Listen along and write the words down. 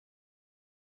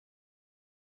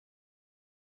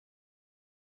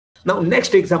Now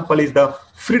next example is the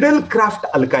Friedel-Craft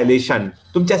Alkylation.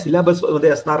 तुमच्या syllabus मध्ये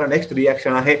असणारा नेक्स्ट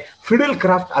रिएक्शन आहे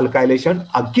Friedel-Craft Alkylation.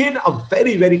 Again a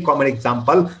very common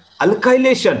example.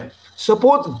 Alkylation.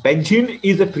 Suppose benzene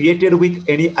is treated with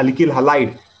any alkyl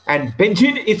halide and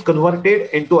benzene is converted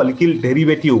into alkyl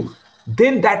derivative.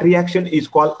 Then that reaction is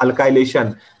called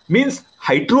alkylation. Means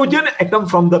hydrogen atom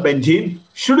from the benzene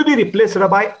should be replaced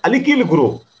by alkyl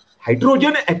group.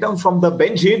 Hydrogen atom from the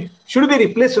benzene should be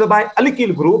replaced by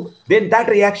alkyl group. Then that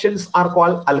reactions are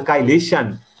called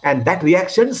alkylation, and that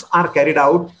reactions are carried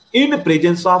out in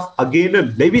presence of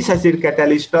again Lewis acid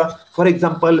catalyst. For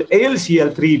example,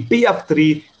 AlCl3,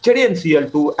 BF3,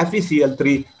 ZnCl2,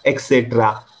 FeCl3,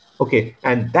 etc. Okay,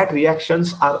 and that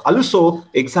reactions are also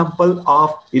example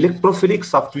of electrophilic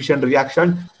substitution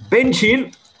reaction.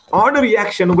 Benzene on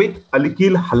reaction with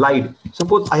alkyl halide.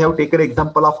 Suppose I have taken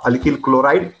example of alkyl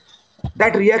chloride.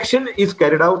 That reaction is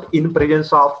carried out in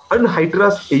presence of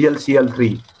anhydrous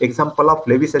AlCl3. Example of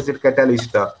Lewis acid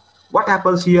catalyst. What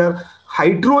happens here?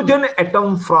 Hydrogen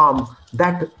atom from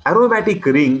that aromatic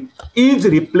ring is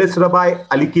replaced by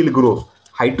alkyl group.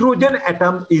 Hydrogen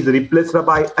atom is replaced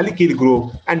by alkyl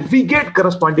group, and we get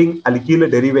corresponding alkyl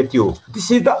derivative.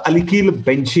 This is the alkyl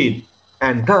benzene.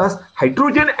 And thus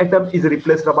hydrogen atom is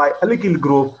replaced by alkyl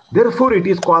group. Therefore it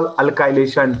is called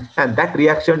alkylation, and that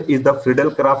reaction is the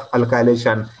Friedel-Craft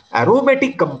alkylation.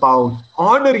 Aromatic compound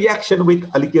on reaction with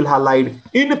alkyl halide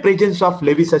in presence of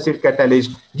Lewis acid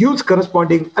catalyst gives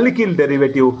corresponding alkyl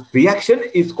derivative. Reaction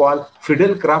is called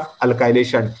Friedel-Craft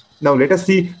alkylation. Now let us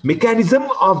see mechanism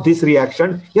of this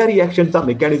reaction. या reactionचा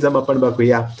mechanism आपण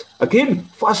बघूया. Again,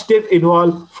 first step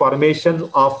involve formation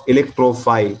of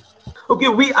electrophile. Okay,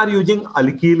 we are using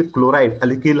alkyl chloride,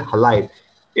 alkyl halide.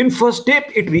 In first step,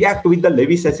 it reacts with the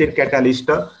Lewis acid catalyst.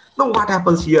 Now what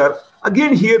happens here?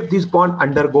 Again here this bond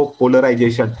undergo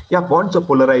polarization. या bondचं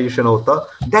polarization होतं.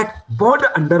 That bond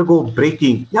undergo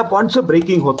breaking. या bondचं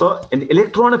breaking होतं. An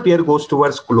electron pair goes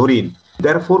towards chlorine.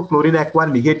 Therefore chlorine acquire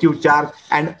negative charge,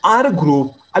 and R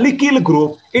group, alkyl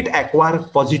group, it acquire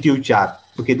positive charge.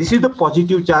 Okay, this is the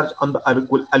positive charge on the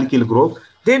alkyl group.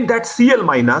 Then that Cl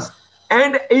minus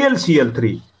and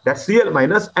AlCl3, that Cl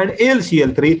minus and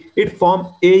AlCl3, it form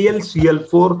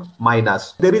AlCl4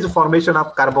 minus. There is a formation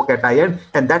of carbocation,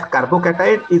 and that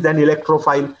carbocation is an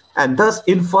electrophile, and thus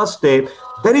in first step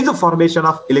there is a formation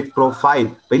of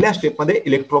electrophile. पहिल्या step मध्ये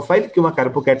electrophile किंवा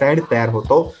carbocation तयार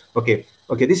होतो.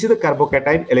 Okay, this is the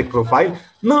carbocation electrophile.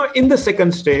 Now in the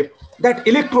second step, that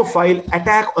electrophile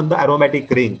attack on the aromatic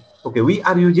ring. Okay, we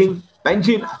are using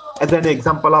benzene as an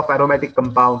example of aromatic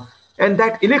compound. And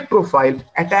that electrophile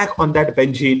attack on that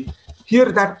benzene.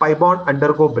 Here that pi bond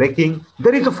undergo breaking.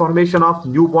 There is a formation of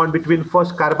new bond between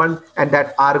first carbon and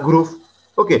that R group.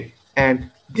 Okay, and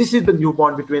this is the new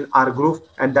bond between R group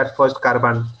and that first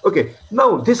carbon. Okay,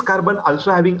 now this carbon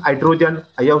also having hydrogen.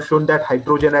 I have shown that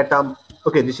hydrogen atom.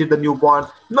 Okay, this is the new bond.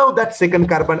 Now that second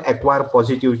carbon acquire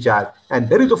positive charge, and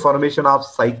there is a formation of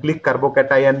cyclic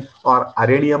carbocation or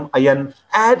rhenium ion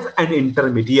as an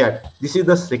intermediate. This is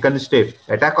the second step.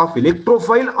 Attack of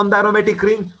electrophile on the aromatic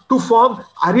ring to form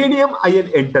rhenium ion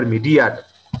intermediate.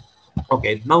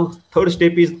 Okay, now third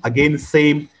step is again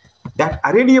same. That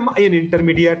rhenium ion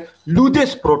intermediate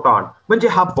loses proton. म्हणजे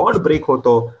हा bond break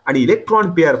होतो आणि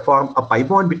electron pair form a pi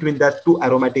bond between that to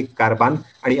aromatic carbon,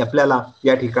 आणि आपल्याला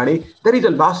या ठिकाणी there is a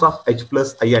loss of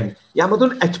H+ ion. यामधून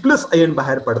H+ ion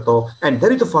बाहेर पडतो, and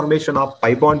there is a formation of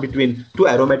pi bond between two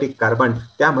aromatic carbon.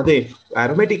 त्यामध्ये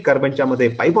aromatic कार्बनच्या मध्ये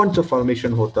पाई बॉन्डचं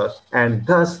formation होतं, and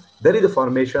thus there is a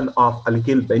formation of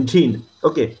alkyl benzene.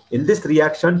 Okay, in this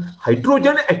reaction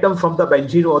hydrogen atom from the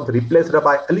benzene was replaced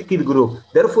by alkyl group.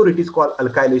 Therefore it is called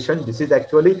alkylation. This is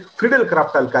actually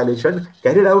Friedel-Craft alkylation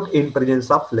carried out in presence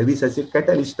of Lewis acid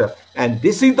catalyst, and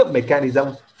this is the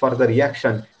mechanism for the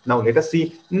reaction. Now let us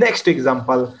see next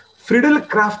example,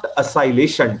 Friedel-Craft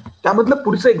acylation. त्यामधलं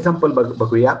पुढचं example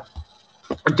बघूया.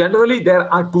 Generally there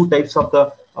are two types of the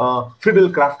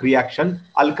Friedel-Craft reaction,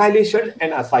 alkylation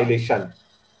and acylation.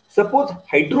 Suppose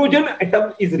hydrogen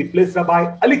atom is replaced by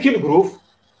alkyl group,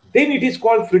 then it is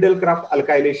called Friedel-Craft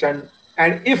alkylation.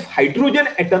 And if hydrogen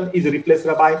atom is replaced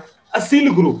by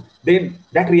acyl group, then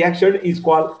that reaction is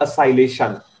called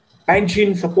acylation.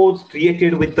 Benzene suppose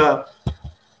treated with the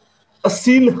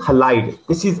acyl halide.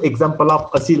 This is example of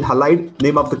acyl halide.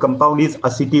 Name of the compound is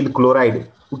acetyl chloride.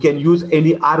 We can use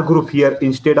any R group here.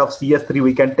 Instead of CS3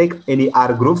 we can take any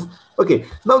R group. Okay,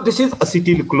 now this is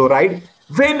acetyl chloride.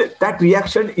 When that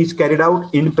reaction is carried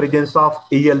out in presence of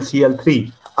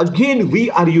AlCl3, again we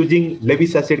are using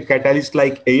Lewis acid catalyst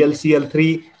like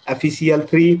AlCl3,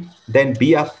 FeCl3, then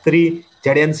BF3,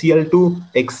 ZnCl2,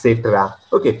 etc.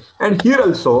 Okay, and here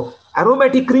also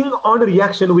Aromatic ring on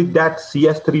reaction with that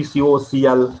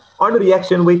CS3COCl, on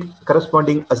reaction with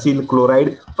corresponding acyl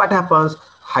chloride, what happens?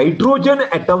 Hydrogen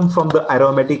atom from the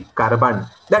aromatic carbon.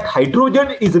 That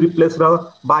hydrogen is replaced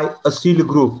by acyl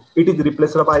group. It is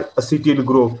replaced by acetyl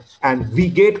group, and we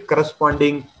get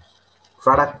corresponding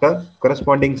product,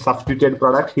 corresponding substituted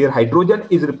product. Here hydrogen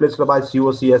is replaced by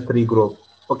COCS3 group.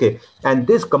 Okay, and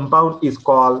this compound is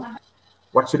called,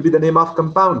 what should be the name of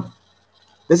compound?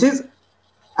 This is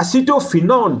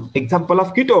acetophenone, example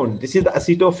of ketone. This is the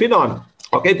acetophenone.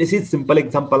 Okay, this is simple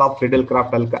example of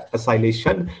Friedel-Craft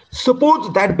acylation.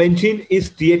 Suppose that benzene is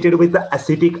treated with the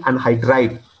acetic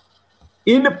anhydride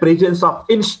in presence of,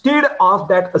 instead of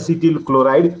that acetyl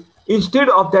chloride, instead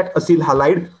of that acyl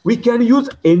halide, we can use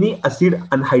any acid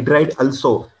anhydride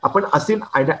also. आपण acid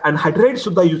anhydride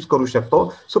सुद्धा use करू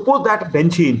शकतो. Suppose that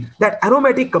benzene, that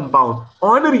aromatic compound,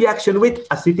 on reaction with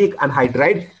acetic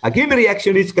anhydride, again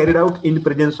reaction is carried out in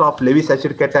presence of Lewis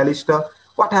acid catalyst.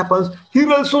 What happens? Here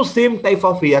also same type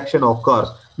of reaction occurs.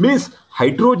 Means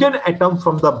hydrogen atom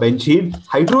from the benzene,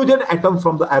 hydrogen atom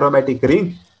from the aromatic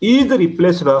ring is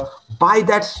replaced by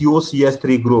that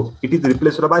COCS3 group. It is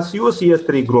replaced by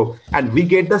COCS3 group, and we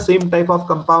get the same type of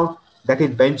compound, that is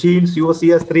benzene,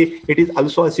 COCS3. It is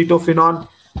also acetophenone.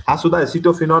 हा सुद्धा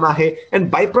acetophenone आहे. and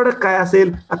byproduct काय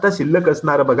असेल? आता शिल्लक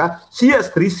असणार बघा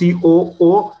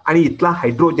CS3COO आणि इथला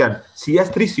hydrogen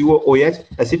CS3COOH.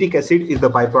 acetic acid is the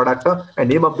byproduct and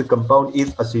name of the compound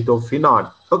is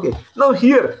acetophenone. Okay, now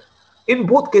here in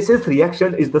both cases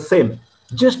reaction is the same,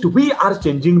 just we are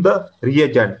changing the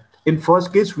reagent. In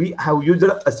first case we have used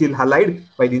acyl halide,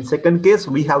 while in second case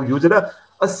we have used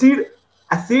acid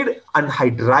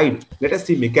anhydride. Let us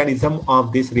see mechanism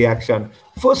of this reaction.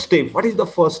 First step, what is the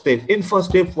first step? In first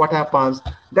step, what happens?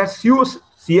 That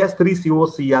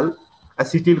CS3COCl,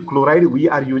 acetyl chloride, we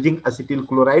are using acetyl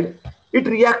chloride. It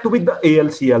reacts with the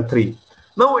AlCl3.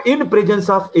 Now in presence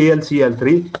of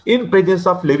AlCl3, in presence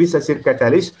of Lewis acid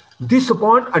catalyst, this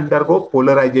bond undergo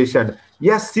polarization.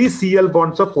 या CCl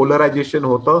बॉन्डचं polarisation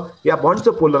होतं, या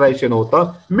बॉन्डचं polarisation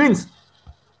होतं, means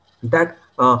that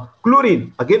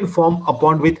chlorine again form a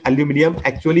bond with aluminum.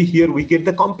 Actually here we get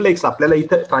the complex. आपल्याला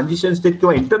इथं transition state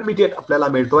किंवा intermediate आपल्याला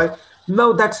मिळतोय.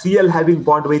 Now that Cl having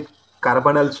bond with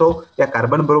carbon also, या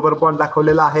कार्बन बरोबर बॉन्ड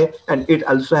दाखवलेला आहे, and it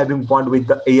also having bond with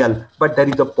the Al, but there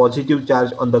is a positive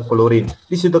charge on the chlorine.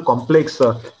 This is the complex.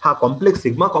 हा complex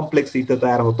sigma complex इथं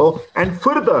तयार होतो, and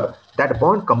further that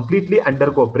bond completely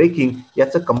undergo breaking.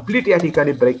 याचं complete या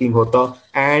ठिकाणी breaking होतं,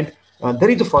 and there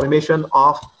is a formation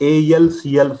of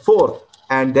AlCl4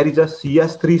 and there is a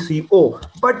CS3CO.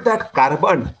 But that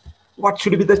carbon, what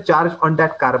should be the charge on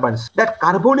that carbon? That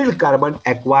carbonyl carbon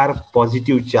acquire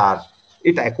positive charge.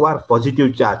 It acquire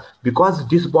positive charge because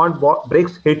this bond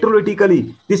breaks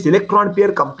heterolytically. This electron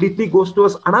pair completely goes to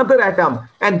another atom,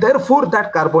 and therefore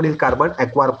that carbonyl carbon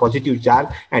acquire positive charge,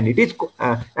 and it is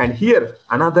and here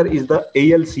another is the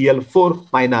AlCl4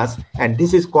 minus, and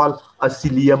this is called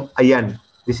acylium ion.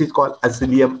 This is called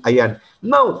acylium ion.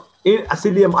 Now in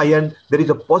acylium ion there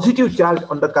is a positive charge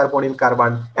on the carbonyl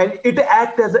carbon and it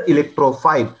acts as an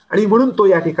electrophile, आणि म्हणून तो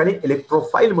या ठिकाणी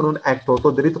electrophile म्हणून act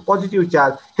होतो. There is a positive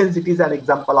charge, hence it is an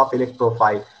example of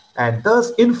electrophile. And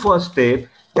thus in first step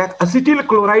that acetyl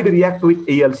chloride react with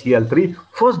AlCl3.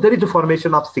 First there is a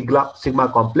formation of sigma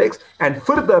complex, and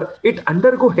further it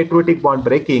undergo heterotic bond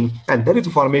breaking, and there is a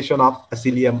formation of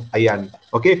acylium ion.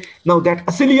 Okay, now that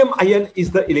acylium ion is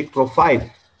the electrophile.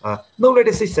 Now let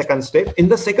us see second step. In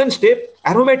the second step,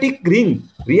 aromatic ring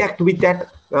react with that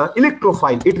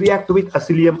electrophile. It react with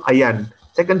acylium ion.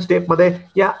 Second step मध्ये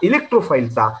या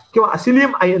इलेक्ट्रोफाइलचा किंवा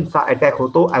असिलियम आयनचा attack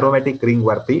होतो aromatic ring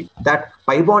वरती. That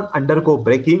pi bond undergo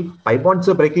breaking, pi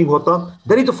बॉन्डचं breaking होतं.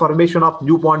 There is a formation of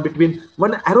new bond between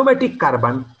one aromatic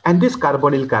carbon and this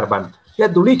carbonyl carbon. या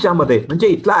दोन्हीच्या मध्ये म्हणजे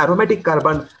इथला अरोमॅटिक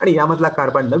कार्बन आणि यामधला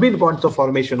कार्बन नवीन बॉन्डचं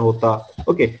फॉर्मेशन होतं.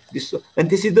 Okay,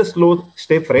 this is the slow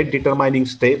step, rate determining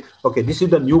step. Okay, this is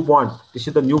the new bond, this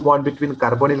is the new bond between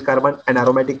carbonyl carbon and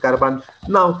aromatic carbon.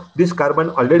 Now this carbon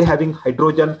already having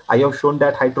hydrogen, I have shown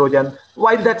that hydrogen,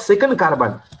 while that second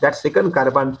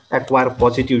carbon acquire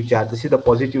positive charge. This is the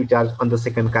positive charge on the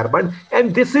second carbon,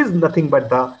 and this is nothing but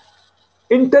the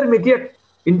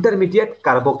intermediate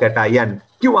carbocation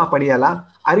किंवा आपण याला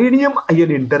अरेनियम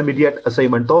ion intermediate असंही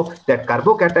म्हणतो. That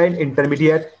carbocation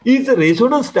intermediate is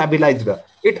resonance स्टॅबिलाइज्ड.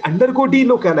 It undergo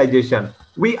delocalization.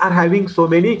 We are having so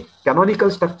many canonical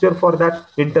structure for that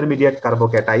intermediate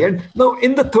carbocation. Now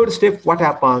in the third step what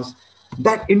happens?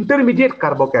 that intermediate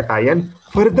carbocation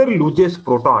further loses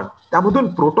proton. त्यामधून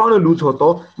proton loose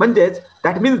होतो, म्हणजेच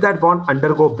that means that bond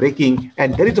undergo breaking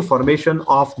and there is a formation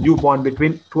of new bond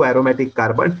between two aromatic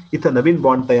carbon. इथं नवीन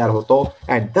bond तयार होतो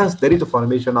and thus there is a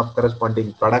formation of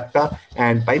corresponding product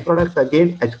and byproduct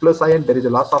again H plus ion. There is a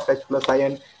loss of H plus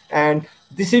ion, and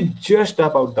this is just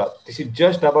about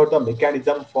the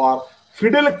mechanism for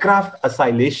Friedel-Craft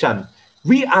acylation.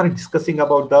 We are discussing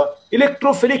about the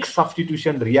electrophilic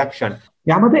substitution reaction.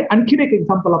 यामध्ये आणखीन एक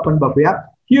example आपण बघूया.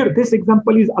 Here, this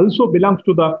example is also belongs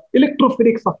to the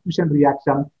electrophilic substitution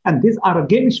reaction, and these are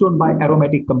again shown by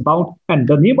aromatic compound, and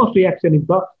the name of reaction is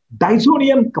the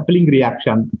diazonium coupling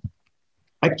reaction.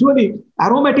 Actually,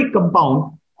 aromatic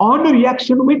compound on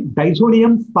reaction with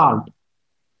diazonium salt,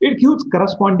 it gives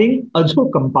corresponding azo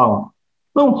compound.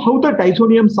 Now, how the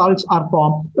diazonium salts are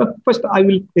formed? First, I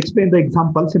will explain the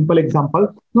example, simple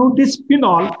example. Now, this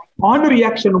phenol on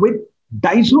reaction with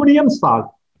diazonium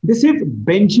salt, this is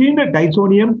benzene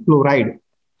diazonium chloride.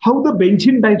 How the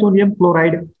benzene diazonium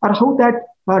chloride or how that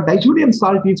diazonium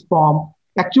salt is formed?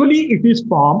 Actually, it is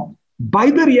formed by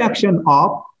the reaction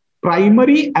of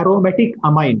primary aromatic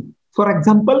amine. For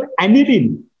example,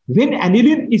 aniline. When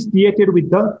aniline is created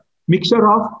with the mixture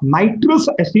of nitrous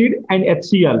acid and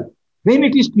HCl, when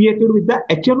it is created with the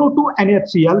HNO2 and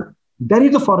HCl, there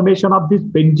is a formation of this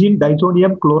benzene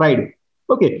diazonium chloride.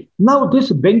 Okay, now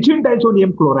this benzene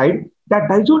diazonium chloride, that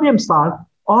diazonium salt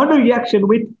on a reaction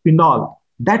with phenol,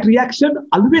 that reaction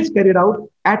always carried out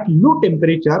at low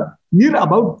temperature, near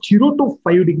about 0 to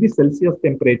 5 degrees Celsius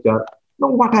temperature. Now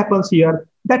what happens here?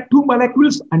 That two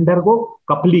molecules undergo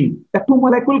coupling. The two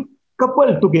molecules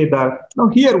couple together. Now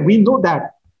here we know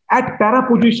that at para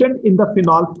position in the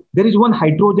phenol, there is one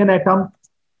hydrogen atom.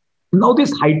 Now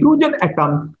this hydrogen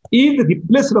atom is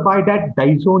replaced by that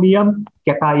diazonium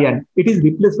cation. It is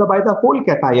replaced by the whole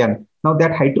cation. Now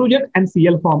that hydrogen and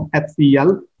Cl form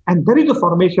HCl, and there is a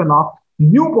formation of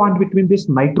new bond between this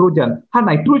nitrogen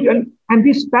and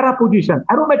this para position,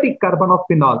 aromatic carbon of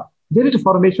phenol. There is a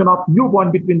formation of new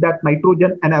bond between that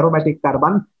nitrogen and aromatic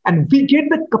carbon, and we get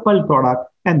the coupled product.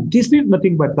 And this is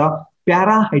nothing but the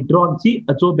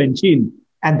para-hydroxyazobenzene.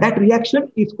 And that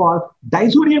reaction is called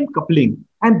diazonium coupling.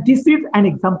 And this is an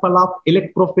example of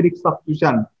electrophilic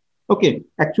substitution. Okay,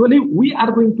 actually, we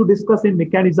are going to discuss in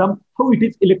mechanism how it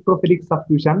is electrophilic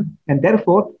substitution. And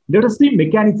therefore, let us see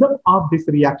mechanism of this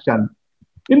reaction.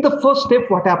 In the first step,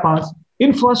 what happens?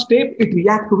 In first step, it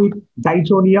reacts with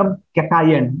diazonium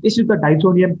cation. This is the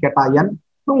diazonium cation.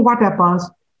 So what happens?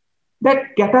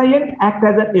 That cation acts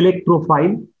as an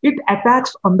electrophile. It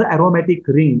attacks on the aromatic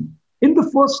ring. In the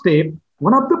first step,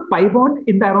 one of the pi bond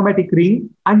in the aromatic ring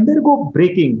undergo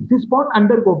breaking. This bond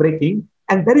undergo breaking,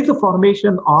 and there is a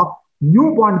formation of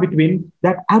new bond between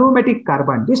that aromatic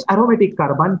carbon, this aromatic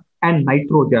carbon and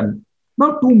nitrogen.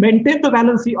 Now, to maintain the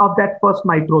valency of that first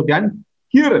nitrogen,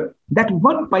 here that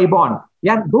one pi bond,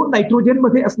 या दोन nitrogen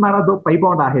मध्ये असणारा जो pi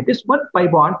bond आहे, this one pi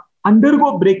bond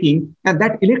undergo breaking, and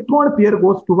that electron pair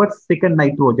goes towards second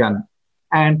nitrogen,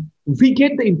 and we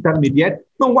get the intermediate.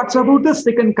 Now, what's about the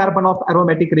second carbon of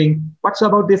aromatic ring? What's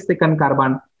about this second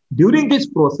carbon? During this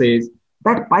process,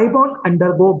 that pi bond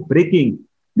undergo breaking.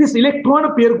 This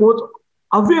electron pair goes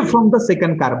away from the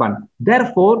second carbon.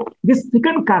 Therefore, this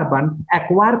second carbon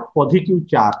acquires positive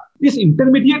charge. This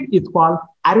intermediate is called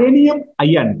aranium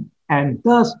ion. And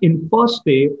thus, in first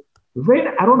step, when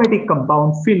aromatic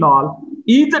compound phenol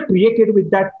is created with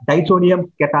that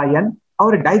diazonium cation,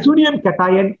 our diazonium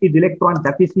cation is electron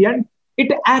deficient.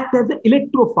 It acts as an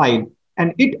electrophile,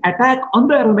 and it attacks on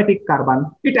the aromatic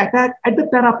carbon. It attacks at the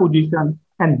para position,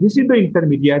 and this is the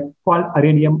intermediate called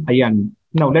aranium ion.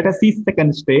 Now, let us see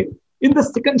second step. In the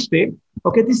second step,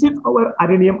 okay, this is our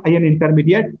aranium ion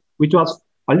intermediate, which was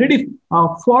already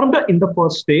formed in the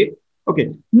first step.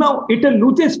 Okay, now it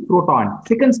loses proton.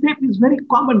 Second step is very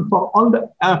common for all the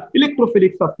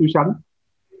electrophilic substitution.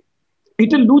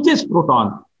 It loses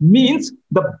proton, means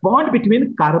the bond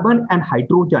between carbon and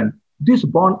hydrogen, this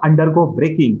bond undergo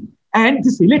breaking, and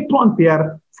this electron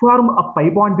pair form a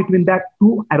pi bond between that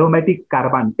two aromatic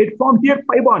carbon. It forms here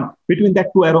pi bond between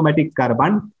that two aromatic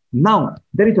carbon. Now,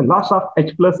 there is a loss of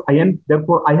H plus ion.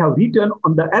 Therefore, I have written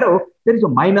on the arrow, there is a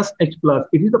minus H plus.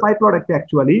 It is the byproduct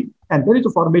actually. And there is a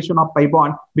formation of pi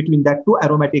bond between that two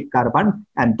aromatic carbon.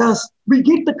 And thus, we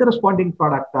get the corresponding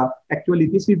product. Actually,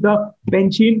 this is the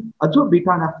benzene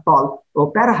azobutanaphthol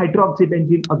or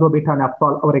para-hydroxybenzene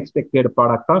azobutanaphthol, our expected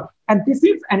product. And this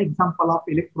is an example of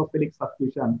electrophilic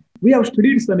substitution. We have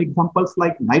studied some examples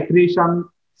like nitration,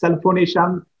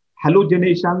 sulfonation,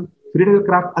 halogenation,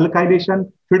 Friedel-Craft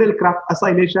Alkylation, Friedel-Craft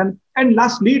Acylation, and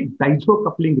lastly, Diazo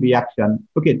coupling reaction.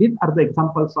 Okay, these are the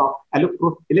examples of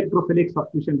electrophilic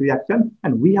substitution reaction,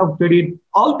 and we have studied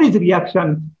all these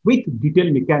reactions with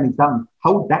detailed mechanism,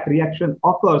 how that reaction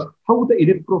occurs, how the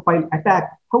electrophile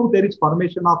attack, how there is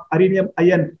formation of uranium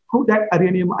ion, how that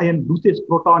uranium ion loses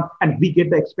proton, and we get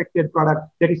the expected product,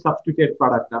 that is substituted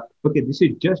product. Okay, this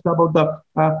is just about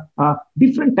the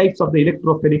different types of the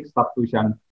electrophilic substitution.